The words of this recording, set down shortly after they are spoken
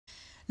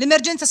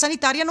L'emergenza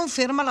sanitaria non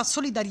ferma la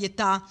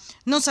solidarietà.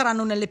 Non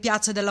saranno nelle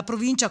piazze della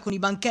provincia con i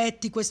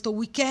banchetti questo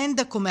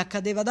weekend, come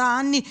accadeva da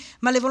anni,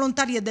 ma le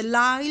volontarie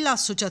dell'AILA,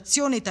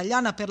 Associazione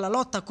Italiana per la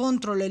lotta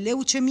contro le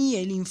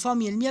leucemie, i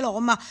linfomi e il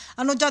mieloma,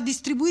 hanno già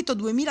distribuito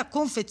 2000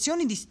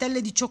 confezioni di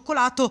stelle di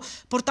cioccolato,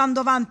 portando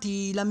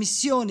avanti la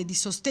missione di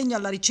sostegno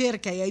alla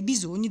ricerca e ai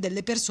bisogni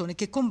delle persone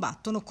che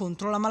combattono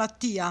contro la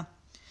malattia.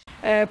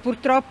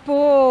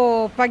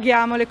 Purtroppo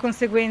paghiamo le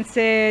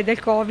conseguenze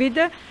del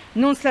Covid,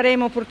 non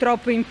saremo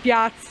purtroppo in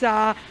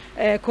piazza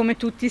come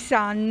tutti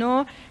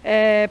sanno,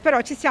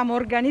 però ci siamo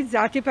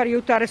organizzati per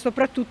aiutare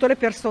soprattutto le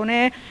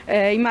persone,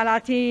 i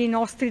malati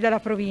nostri della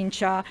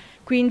provincia.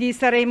 Quindi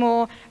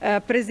saremo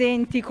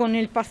presenti con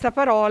il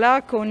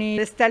passaparola, con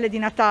le stelle di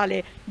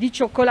Natale di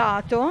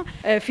cioccolato.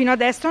 Fino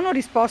adesso hanno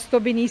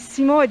risposto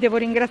benissimo e devo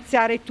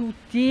ringraziare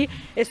tutti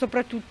e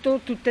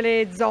soprattutto tutte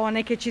le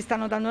zone che ci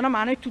stanno dando una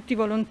mano e tutti i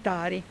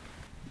volontari.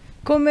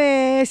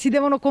 Come si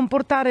devono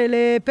comportare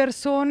le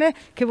persone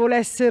che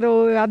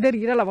volessero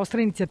aderire alla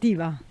vostra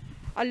iniziativa?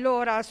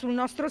 Allora, sul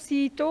nostro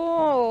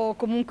sito,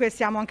 comunque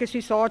siamo anche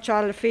sui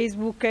social,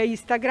 Facebook e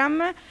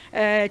Instagram,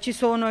 ci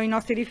sono i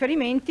nostri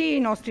riferimenti,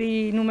 i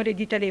nostri numeri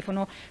di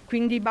telefono,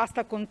 quindi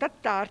basta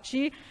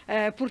contattarci.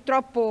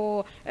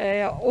 Purtroppo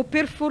o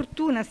per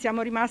fortuna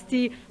siamo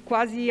rimasti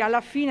quasi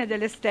alla fine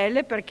delle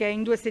stelle, perché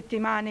in 2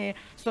 settimane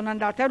sono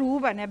andate a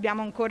ruba, ne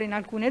abbiamo ancora in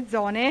alcune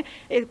zone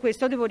e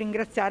questo devo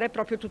ringraziare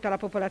proprio tutta la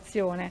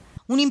popolazione.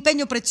 Un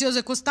impegno prezioso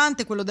e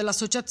costante quello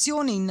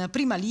dell'associazione in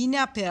prima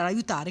linea per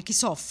aiutare chi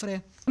soffre.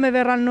 Come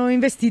verranno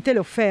investite le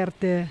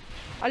offerte?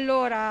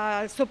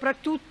 Allora,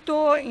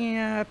 soprattutto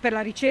per la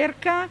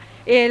ricerca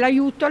e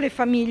l'aiuto alle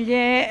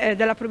famiglie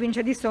della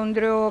provincia di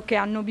Sondrio che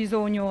hanno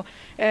bisogno.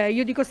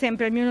 Io dico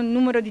sempre, il mio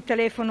numero di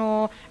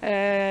telefono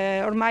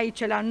ormai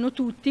ce l'hanno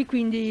tutti,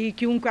 quindi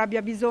chiunque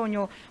abbia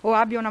bisogno o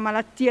abbia una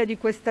malattia di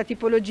questa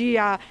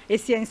tipologia e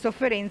sia in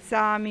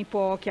sofferenza mi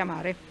può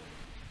chiamare.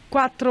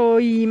 4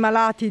 i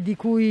malati di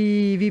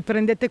cui vi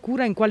prendete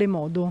cura, in quale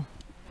modo?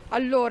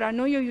 Allora,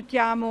 noi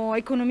aiutiamo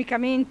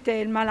economicamente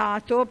il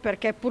malato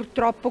perché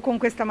purtroppo con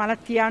questa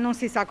malattia non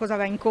si sa cosa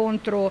va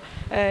incontro,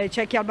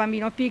 c'è chi ha il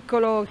bambino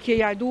piccolo, chi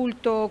è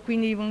adulto,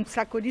 quindi un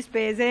sacco di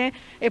spese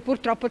e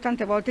purtroppo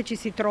tante volte ci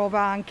si trova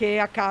anche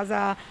a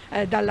casa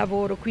dal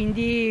lavoro,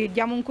 quindi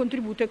diamo un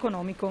contributo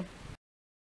economico.